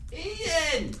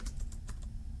Ian!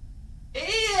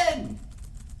 Ian!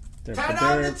 Turn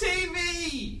on the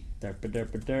TV!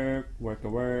 Derp,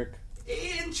 work.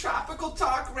 Ian, Tropical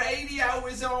Talk Radio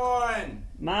is on!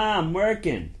 Mom,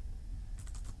 working.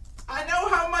 I know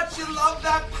how much you love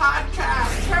that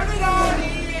podcast. Turn it on,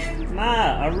 Ian!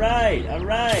 Ma, alright.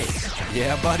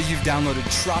 Yeah, buddy, you've downloaded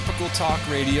Tropical Talk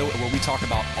Radio, where we talk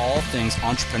about all things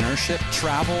entrepreneurship,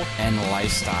 travel, and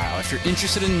lifestyle. If you're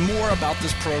interested in more about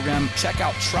this program, check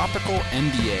out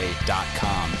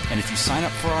tropicalmba.com. And if you sign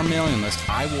up for our mailing list,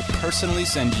 I will personally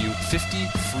send you 50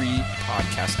 free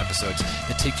podcast episodes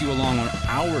that take you along on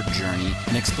our journey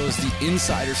and expose the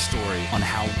insider story on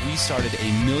how we started a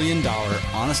 $1 million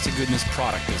honest-to-goodness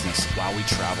product business while we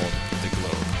traveled the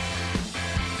globe.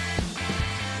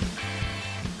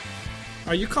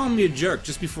 Are you calling me a jerk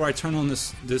just before I turn on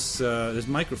this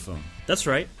microphone? That's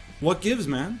right. What gives,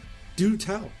 man? Do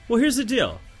tell. Well, here's the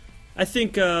deal. I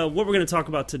think what we're going to talk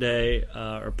about today,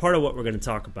 or part of what we're going to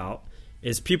talk about,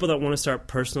 is people that want to start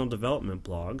personal development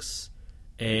blogs.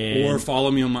 Or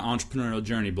follow me on my entrepreneurial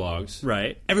journey blogs.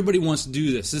 Right. Everybody wants to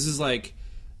do this. This is like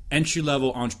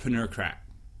entry-level entrepreneur crap.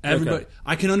 Everybody. Okay.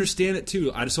 I can understand it,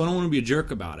 too. So I don't want to be a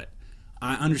jerk about it.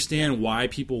 I understand why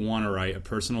people want to write a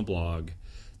personal blog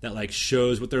that like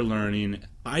shows what they're learning.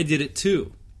 I did it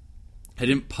too. I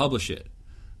didn't publish it,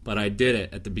 but I did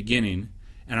it at the beginning,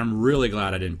 and I'm really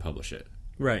glad I didn't publish it.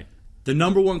 Right. The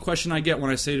number one question I get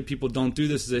when I say to people, don't do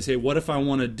this, is they say, what if I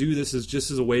want to do this as just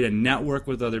as a way to network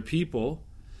with other people,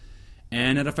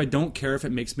 and that if I don't care if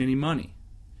it makes me any money?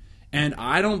 And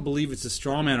I don't believe it's a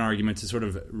straw man argument to sort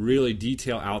of really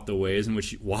detail out the ways in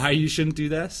which why you shouldn't do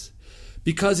this,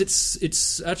 because it's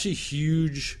such a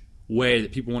huge way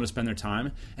that people want to spend their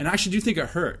time, and I actually do think it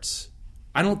hurts.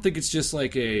 I don't think it's just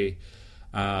like a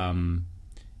oh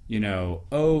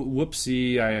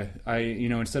whoopsie, I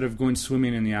instead of going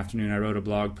swimming in the afternoon I wrote a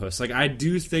blog post. Like, I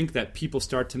do think that people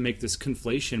start to make this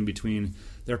conflation between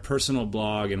their personal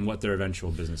blog and what their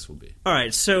eventual business will be. All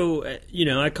right, so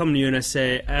I come to you and I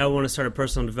say I want to start a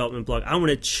personal development blog. I want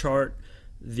to chart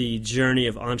the journey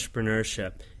of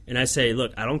entrepreneurship. And I say,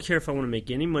 look, I don't care if I want to make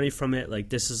any money from it. Like,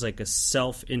 this is like a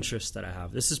self-interest that I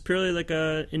have. This is purely like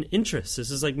an interest. This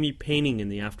is like me painting in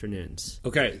the afternoons.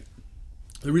 Okay.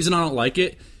 The reason I don't like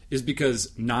it is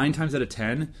because 9 times out of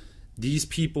 10, these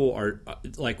people are,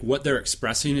 like, what they're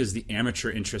expressing is the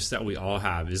amateur interest that we all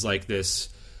have, is like this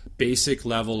basic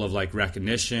level of like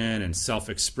recognition and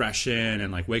self-expression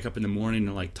and like wake up in the morning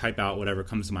and like type out whatever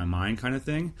comes to my mind kind of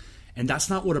thing. And that's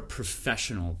not what a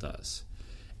professional does.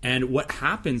 And what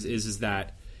happens is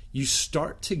that you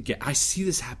start to get, I see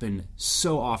this happen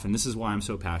so often. This is why I'm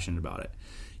so passionate about it.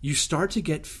 You start to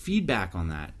get feedback on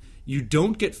that. You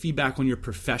don't get feedback on your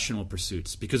professional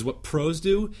pursuits, because what pros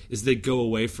do is they go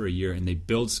away for a year and they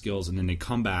build skills, and then they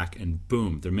come back and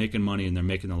boom, they're making money and they're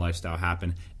making the lifestyle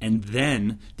happen. And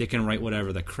then they can write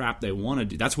whatever the crap they want to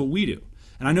do. That's what we do.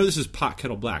 And I know this is pot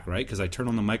kettle black, right? Because I turn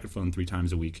on the microphone 3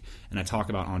 times a week and I talk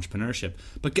about entrepreneurship.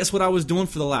 But guess what I was doing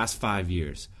for the last 5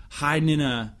 years? Hiding in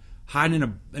a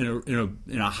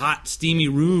hot, steamy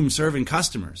room serving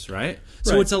customers, right?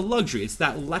 So It's a luxury. It's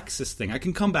that Lexus thing. I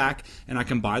can come back and I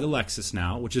can buy the Lexus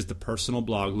now, which is the personal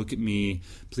blog. Look at me.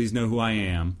 Please know who I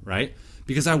am, right?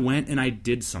 Because I went and I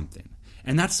did something.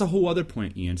 And that's the whole other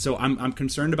point, Ian. So I'm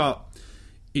concerned about,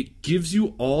 it gives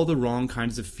you all the wrong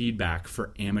kinds of feedback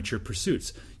for amateur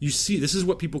pursuits. You see, this is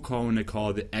what people call when they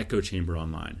call it the echo chamber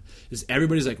online. Is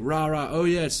everybody's like, rah, rah, oh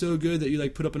yeah, it's so good that you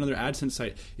like put up another AdSense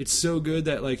site. It's so good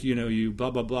that like, you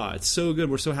blah, blah, blah. It's so good.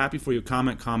 We're so happy for you.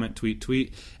 Comment,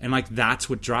 tweet. And like, that's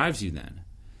what drives you then.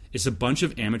 It's a bunch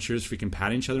of amateurs freaking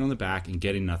patting each other on the back and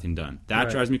getting nothing done. That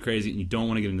drives me crazy, and you don't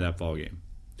want to get into that ballgame.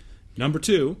 Number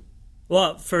 2.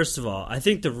 Well, first of all, I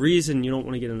think the reason you don't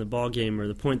want to get in the ball game, or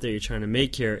the point that you're trying to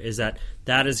make here, is that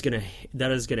is going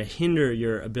to hinder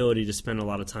your ability to spend a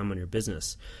lot of time on your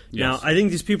business. Yes. Now, I think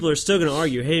these people are still going to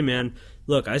argue, hey, man,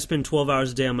 look, I spend 12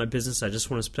 hours a day on my business. I just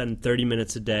want to spend 30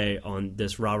 minutes a day on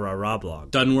this rah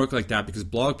blog. Doesn't work like that, because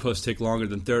blog posts take longer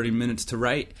than 30 minutes to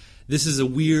write. This is a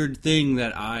weird thing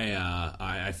that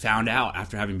I found out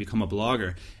after having become a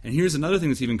blogger. And here's another thing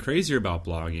that's even crazier about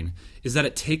blogging, is that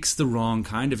it takes the wrong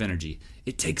kind of energy.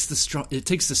 It takes the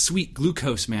sweet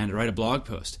glucose, man, to write a blog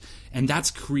post. And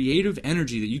that's creative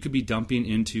energy that you could be dumping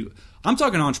into. I'm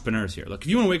talking entrepreneurs here. Look, if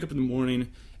you want to wake up in the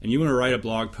morning and you want to write a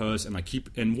blog post and like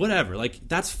and whatever, like,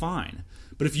 that's fine.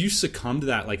 But if you succumb to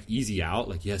that like easy out,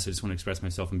 like, yes, I just want to express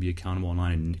myself and be accountable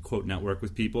online and quote network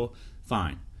with people,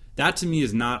 fine. That to me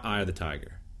is not eye of the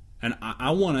tiger. And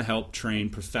I want to help train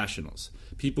professionals,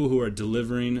 people who are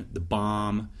delivering the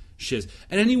bomb shiz.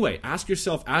 And anyway, ask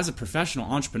yourself, as a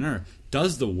professional entrepreneur,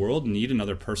 does the world need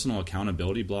another personal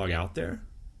accountability blog out there?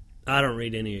 I don't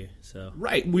read any, so.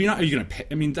 Right. Well, are you going to pay?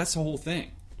 I mean, that's the whole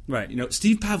thing. Right. You know,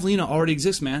 Steve Pavlina already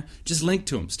exists, man. Just link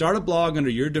to him. Start a blog under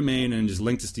your domain and just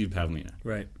link to Steve Pavlina.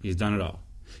 Right. He's done it all.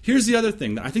 Here's the other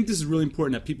thing that I think this is really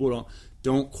important that people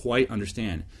don't quite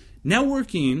understand.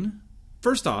 Networking,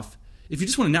 first off, if you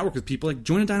just want to network with people, like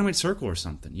join a Dynamite Circle or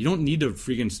something. You don't need to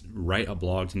freaking write a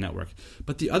blog to network.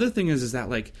 But the other thing is that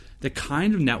like the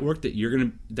kind of network that you're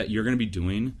gonna be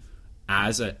doing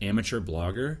as an amateur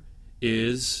blogger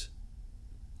is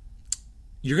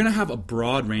you're gonna have a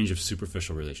broad range of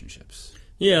superficial relationships.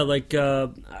 Yeah, like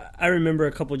I remember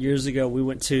a couple years ago we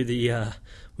went to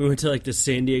like the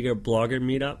San Diego blogger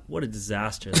meetup. What a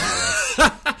disaster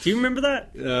that was! Do you remember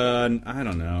that? I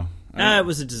don't know. It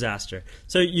was a disaster.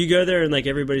 So you go there and like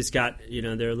everybody's got,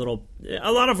 their little.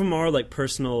 A lot of them are like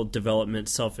personal development,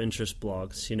 self-interest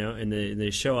blogs, and they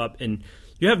show up and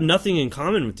you have nothing in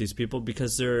common with these people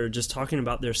because they're just talking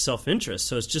about their self-interest.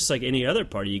 So it's just like any other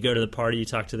party. You go to the party, you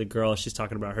talk to the girl, she's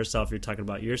talking about herself, you're talking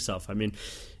about yourself. I mean,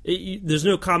 there's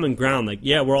no common ground. Like,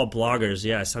 yeah, we're all bloggers.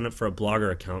 Yeah, I signed up for a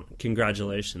blogger account.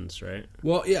 Congratulations, right?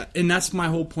 Well, yeah, and that's my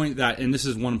whole point and this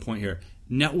is one point here.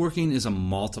 Networking is a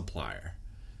multiplier.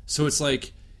 So it's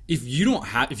like if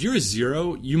you're a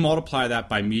zero, you multiply that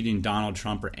by meeting Donald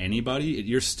Trump or anybody,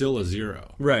 you're still a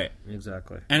zero. Right,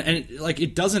 exactly. And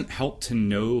it doesn't help to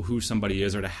know who somebody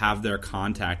is or to have their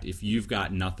contact if you've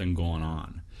got nothing going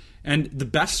on. And the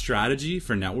best strategy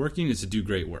for networking is to do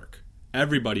great work.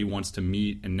 Everybody wants to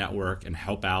meet and network and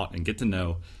help out and get to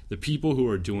know the people who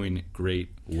are doing great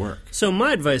work. So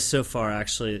my advice so far,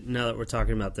 actually, now that we're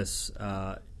talking about this,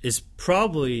 is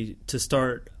probably to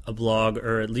start a blog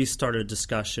or at least start a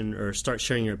discussion or start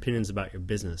sharing your opinions about your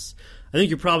business. I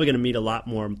think you're probably going to meet a lot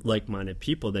more like-minded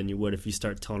people than you would if you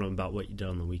start telling them about what you did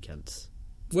on the weekends.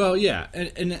 Well, yeah,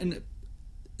 and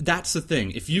that's the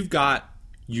thing. If you've got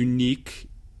unique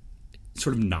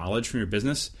sort of knowledge from your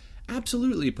business,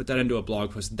 absolutely put that into a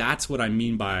blog post. That's what I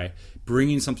mean by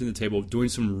bringing something to the table, doing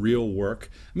some real work.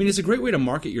 I mean, it's a great way to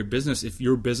market your business if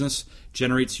your business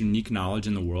generates unique knowledge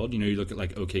in the world. You look at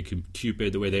like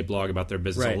OkCupid, the way they blog about their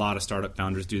business. Right. A lot of startup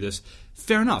founders do this.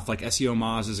 Fair enough. Like SEO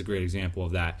Moz is a great example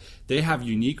of that. They have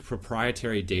unique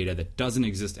proprietary data that doesn't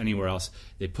exist anywhere else.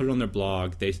 They put it on their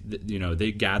blog.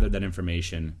 They gather that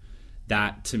information.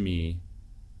 That, to me,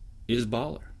 is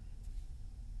baller.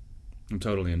 I'm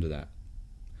totally into that.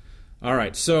 All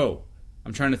right, so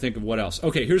I'm trying to think of what else.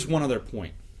 Okay, here's one other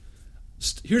point.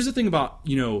 Here's the thing about,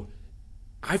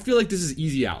 I feel like this is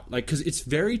easy out, like, because it's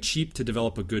very cheap to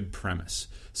develop a good premise.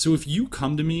 So if you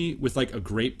come to me with like a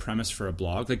great premise for a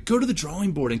blog, like go to the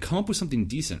drawing board and come up with something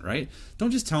decent, right?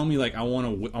 Don't just tell me like I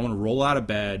want to roll out of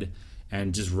bed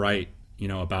and just write,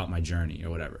 about my journey or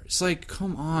whatever. It's like,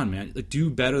 come on, man, like do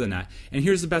better than that. And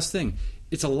here's the best thing.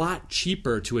 It's a lot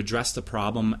cheaper to address the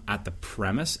problem at the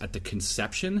premise, at the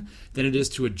conception, than it is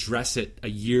to address it a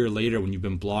year later when you've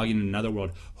been blogging in another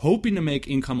world, hoping to make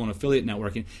income on affiliate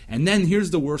networking. And then here's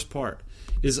the worst part,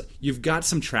 is you've got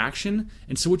some traction,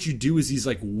 and so what you do is these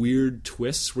like weird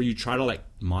twists where you try to like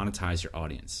monetize your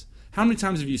audience. How many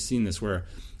times have you seen this where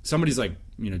somebody's like,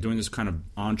 doing this kind of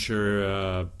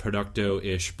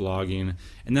producto-ish blogging,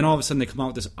 and then all of a sudden they come out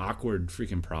with this awkward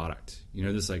freaking product.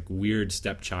 This like weird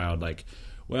stepchild, like,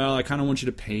 well, I kind of want you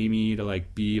to pay me to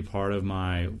like be a part of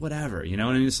my whatever,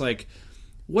 and it's like,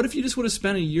 what if you just would have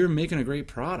spent a year making a great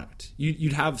product?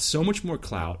 You'd have so much more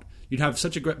clout. You'd have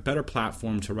such a better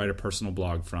platform to write a personal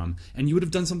blog from, and you would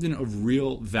have done something of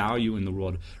real value in the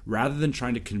world rather than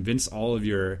trying to convince all of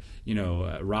your,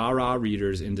 rah-rah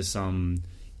readers into some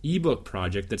ebook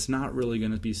project that's not really going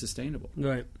to be sustainable.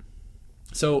 Right.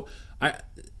 So, I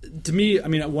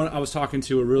was talking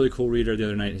to a really cool reader the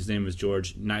other night. His name was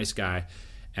George, nice guy,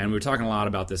 and we were talking a lot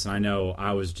about this. And I know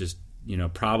I was just,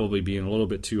 probably being a little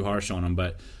bit too harsh on him,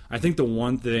 but I think the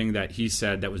one thing that he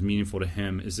said that was meaningful to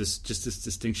him is this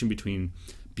distinction between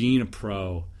being a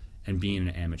pro and being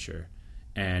an amateur.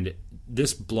 And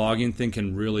this blogging thing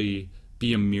can really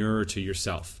be a mirror to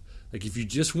yourself. Like if you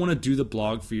just want to do the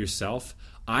blog for yourself,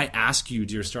 I ask you,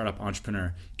 dear startup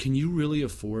entrepreneur, can you really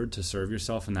afford to serve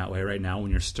yourself in that way right now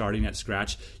when you're starting at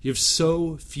scratch? You have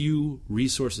so few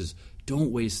resources.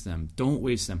 Don't waste them. Don't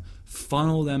waste them.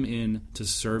 Funnel them in to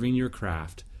serving your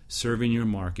craft, serving your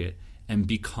market, and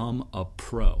become a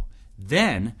pro.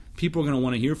 Then people are going to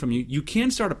want to hear from you. You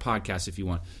can start a podcast if you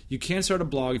want. You can start a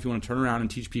blog if you want to turn around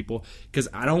and teach people, because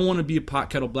I don't want to be a pot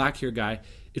kettle black here guy.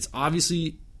 It's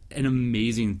obviously an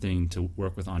amazing thing to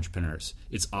work with entrepreneurs.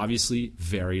 It's obviously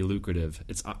very lucrative.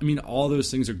 All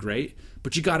those things are great,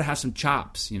 but you got to have some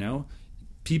chops,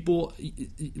 people,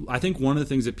 I think one of the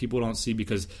things that people don't see,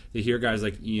 because they hear guys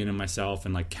like Ian and myself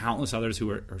and like countless others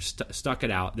who are stuck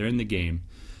it out, they're in the game,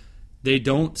 they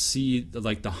don't see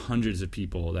like the hundreds of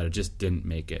people that just didn't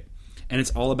make it. And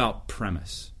it's all about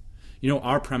premise. You know,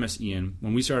 our premise, Ian,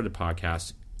 when we started the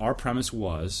podcast, our premise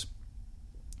was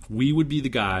we would be the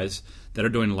guys that are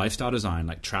doing lifestyle design,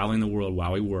 like traveling the world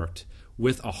while we worked,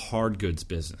 with a hard goods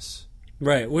business.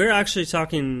 Right. We're actually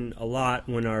talking a lot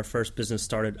when our first business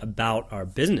started about our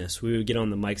business. We would get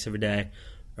on the mics every day,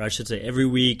 or I should say every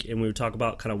week, and we would talk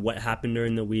about kind of what happened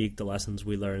during the week, the lessons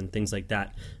we learned, things like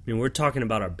that. I mean, we're talking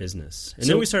about our business. And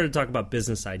then we started to talk about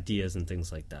business ideas and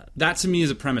things like that. That to me is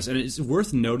a premise. And it's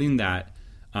worth noting that,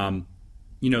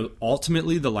 you know,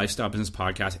 ultimately the Lifestyle Business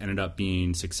Podcast ended up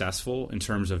being successful in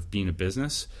terms of being a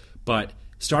business. But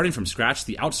starting from scratch,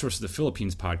 the Outsource to the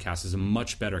Philippines podcast is a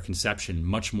much better conception,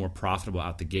 much more profitable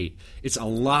out the gate. It's a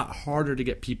lot harder to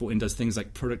get people into things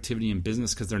like productivity and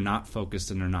business because they're not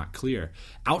focused and they're not clear.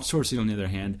 Outsourcing, on the other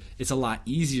hand, it's a lot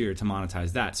easier to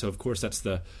monetize that. So, of course, that's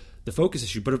the focus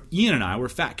issue. But if Ian and I were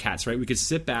fat cats, right? We could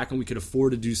sit back and we could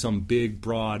afford to do some big,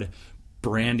 broad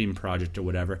branding project or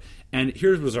whatever. And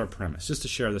here was our premise, just to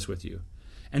share this with you.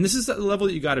 And this is the level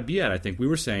that you got to be at, I think. We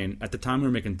were saying, at the time we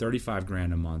were making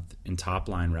 $35,000 a month in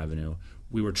top-line revenue.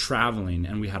 We were traveling,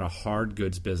 and we had a hard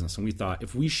goods business. And we thought,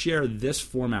 if we share this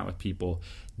format with people,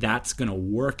 that's going to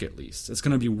work at least. It's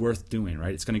going to be worth doing,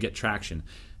 right? It's going to get traction.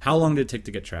 How long did it take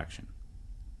to get traction?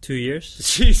 2 years?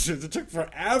 Jesus, it took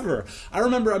forever. I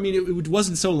remember, I mean, it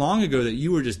wasn't so long ago that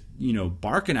you were just, you know,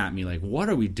 barking at me like, what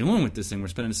are we doing with this thing? We're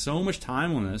spending so much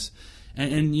time on this.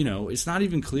 And you know, it's not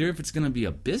even clear if it's going to be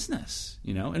a business,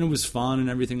 you know, and it was fun and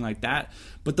everything like that.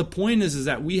 But the point is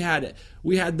that we had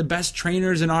the best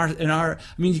trainers in our, I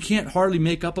mean, you can't hardly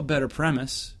make up a better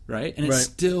premise, right? And it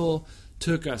still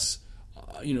took us,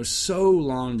 you know, so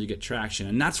long to get traction.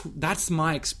 And that's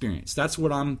my experience. That's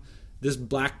what this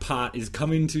black pot is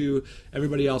coming to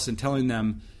everybody else and telling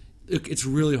them it's a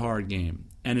really hard game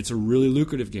and it's a really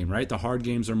lucrative game, right? The hard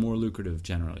games are more lucrative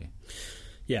generally.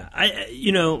 Yeah.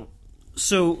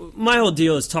 So my whole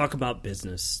deal is talk about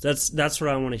business. That's what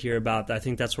I want to hear about. I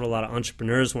think that's what a lot of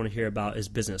entrepreneurs want to hear about is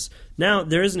business. Now,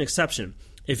 there is an exception.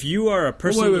 If you are a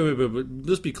person... Wait.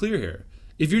 Let's be clear here.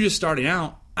 If you're just starting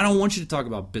out, I don't want you to talk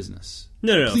about business.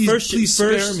 No. Please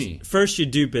spare me. First you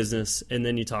do business, and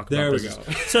then you talk about business. There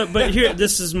we go. So, but here,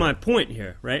 this is my point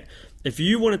here, right? If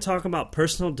you want to talk about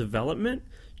personal development,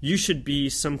 you should be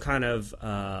some kind of...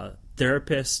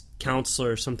 therapist,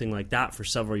 counselor, something like that for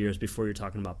several years before you're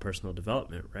talking about personal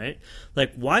development, right?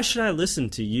 Like, why should I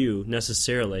listen to you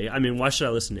necessarily? I mean, why should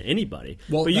I listen to anybody?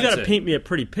 Well, but you got to paint me a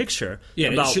pretty picture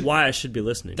about why I should be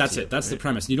listening to you. That's That's the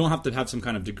premise. You don't have to have some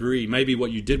kind of degree. Maybe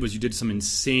what you did was you did some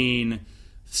insane,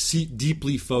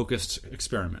 deeply focused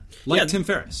experiment, like Tim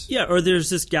Ferriss. Yeah, or there's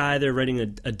this guy, they're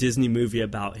writing a Disney movie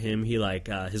about him. He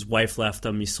his wife left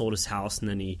him, he sold his house, and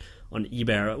then he, on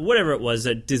eBay or whatever it was,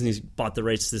 that Disney bought the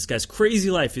rights to this guy's crazy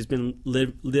life. He's been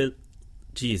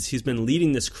he's been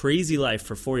leading this crazy life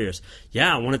for 4 years.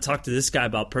 Yeah, I want to talk to this guy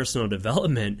about personal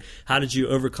development. How did you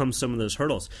overcome some of those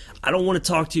hurdles? I don't want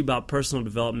to talk to you about personal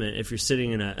development if you're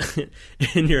sitting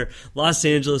in your Los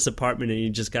Angeles apartment and you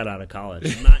just got out of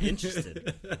college. I'm not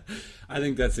interested. I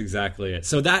think that's exactly it.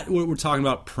 So that we're talking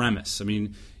about premise. I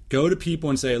mean, go to people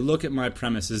and say, look at my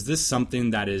premise. Is this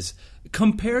something that is...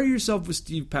 Compare yourself with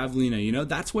Steve Pavlina. You know,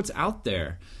 that's what's out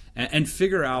there. And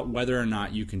figure out whether or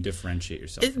not you can differentiate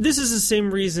yourself. This is the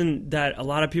same reason that a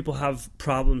lot of people have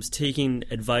problems taking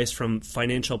advice from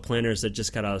financial planners that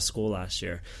just got out of school last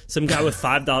year. Some guy with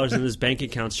 $5 in his bank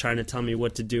account's trying to tell me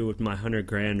what to do with my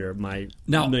 $100,000 or my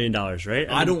 $1 million, right?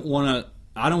 I don't want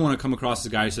to come across as a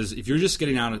guy who says, if you're just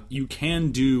getting out, you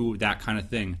can do that kind of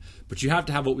thing, but you have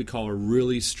to have what we call a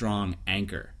really strong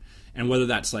anchor. And whether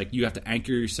that's like you have to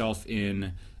anchor yourself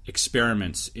in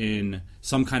experiments, in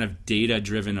some kind of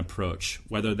data-driven approach,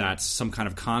 whether that's some kind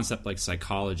of concept like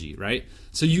psychology, right?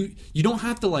 So you don't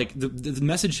have to like, the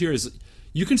message here is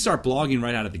you can start blogging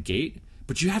right out of the gate,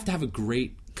 but you have to have a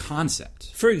great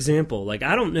concept. For example, like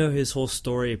I don't know his whole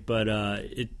story, but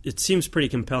it seems pretty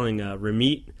compelling.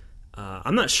 Ramit,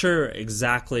 I'm not sure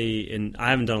exactly, and I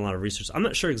haven't done a lot of research, I'm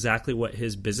not sure exactly what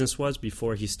his business was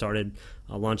before he started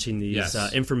launching these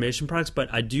information products,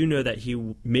 but I do know that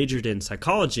he majored in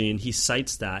psychology, and he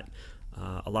cites that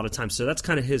a lot of times. So that's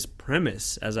kind of his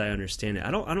premise, as I understand it. I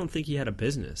don't think he had a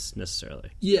business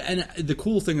necessarily. Yeah, and the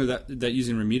cool thing of that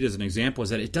using Ramit as an example is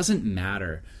that it doesn't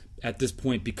matter at this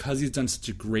point because he's done such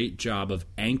a great job of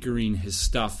anchoring his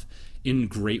stuff in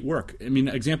great work. I mean,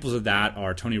 examples of that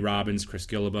are Tony Robbins, Chris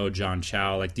Guillebeau, John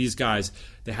Chow. Like these guys,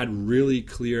 they had really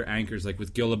clear anchors. Like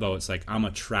with Guillebeau, it's like, I'm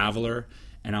a traveler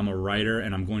and I'm a writer,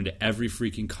 and I'm going to every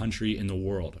freaking country in the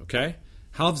world, okay?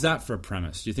 How's that for a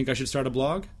premise? Do you think I should start a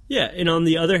blog? Yeah, and on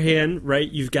the other hand,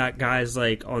 right, you've got guys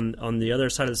like on the other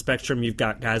side of the spectrum, you've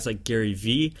got guys like Gary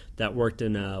Vee that worked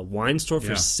in a wine store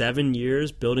for 7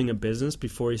 years building a business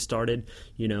before he started,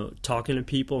 talking to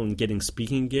people and getting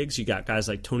speaking gigs. You got guys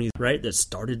like Tony, right, that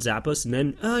started Zappos, and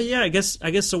then, I guess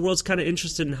the world's kind of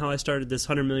interested in how I started this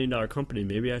 $100 million company.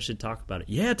 Maybe I should talk about it.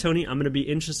 Yeah, Tony, I'm going to be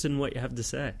interested in what you have to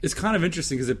say. It's kind of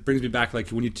interesting because it brings me back, like,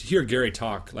 when you hear Gary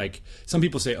talk, like, some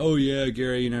people say, oh, yeah,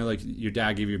 Gary, like, your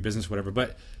dad gave you your business, whatever,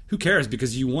 but who cares?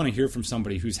 Because you want to hear from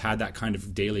somebody who's had that kind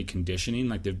of daily conditioning.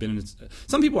 Like, they've been in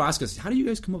some people ask us, how do you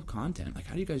guys come up with content? Like,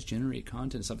 how do you guys generate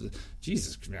content and stuff?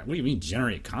 Jesus, man, what do you mean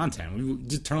generate content? We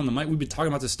just turn on the mic. We've been talking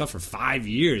about this stuff for 5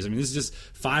 years. I mean, this is just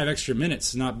 5 extra minutes.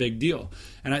 It's not a big deal.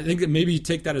 And I think that maybe you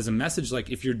take that as a message. Like,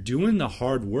 if you're doing the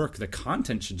hard work, the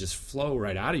content should just flow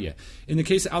right out of you. In the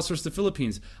case of Outsource to the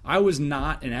Philippines, I was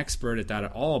not an expert at that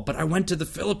at all, but I went to the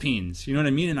Philippines. You know what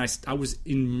I mean? And I was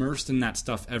immersed in that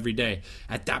stuff every day.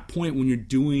 At that point, when you're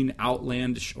doing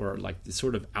outlandish or like the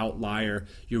sort of outlier,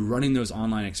 you're running those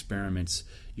online experiments,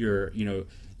 you're,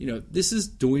 this is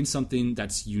doing something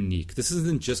that's unique. This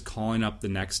isn't just calling up the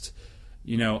next,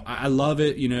 I love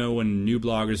it, when new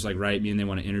bloggers like write me and they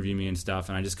want to interview me and stuff.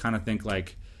 And I just kind of think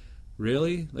like,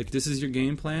 really? Like, this is your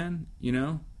game plan,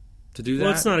 to do that?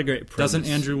 Well, it's not a great premise. Doesn't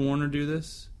Andrew Warner do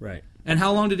this? Right. And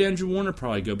how long did Andrew Warner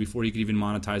probably go before he could even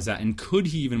monetize that? And could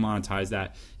he even monetize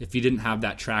that if he didn't have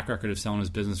that track record of selling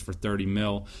his business for $30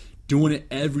 million, doing it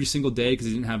every single day because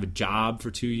he didn't have a job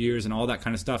for 2 years and all that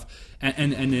kind of stuff?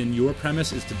 And then your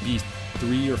premise is to be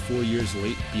 3 or 4 years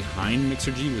late behind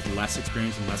Mixergy with less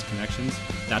experience and less connections.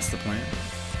 That's the plan.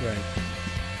 Right.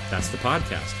 That's the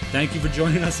podcast. Thank you for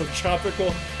joining us on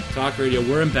Tropical Talk Radio.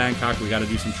 We're in Bangkok. We got to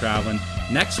do some traveling.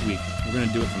 Next week, we're going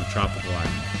to do it from a tropical island.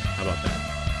 How about that?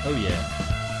 Oh, yeah.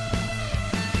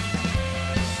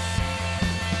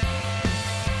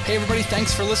 Hey, everybody,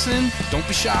 thanks for listening. Don't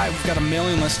be shy. We've got a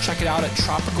mailing list. Check it out at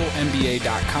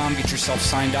tropicalmba.com. Get yourself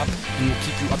signed up, and we'll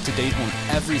keep you up to date on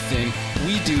everything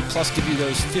we do, plus give you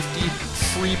those 50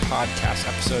 free podcast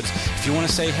episodes. If you want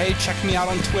to say, hey, check me out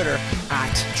on Twitter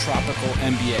at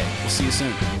tropicalmba. We'll see you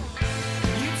soon.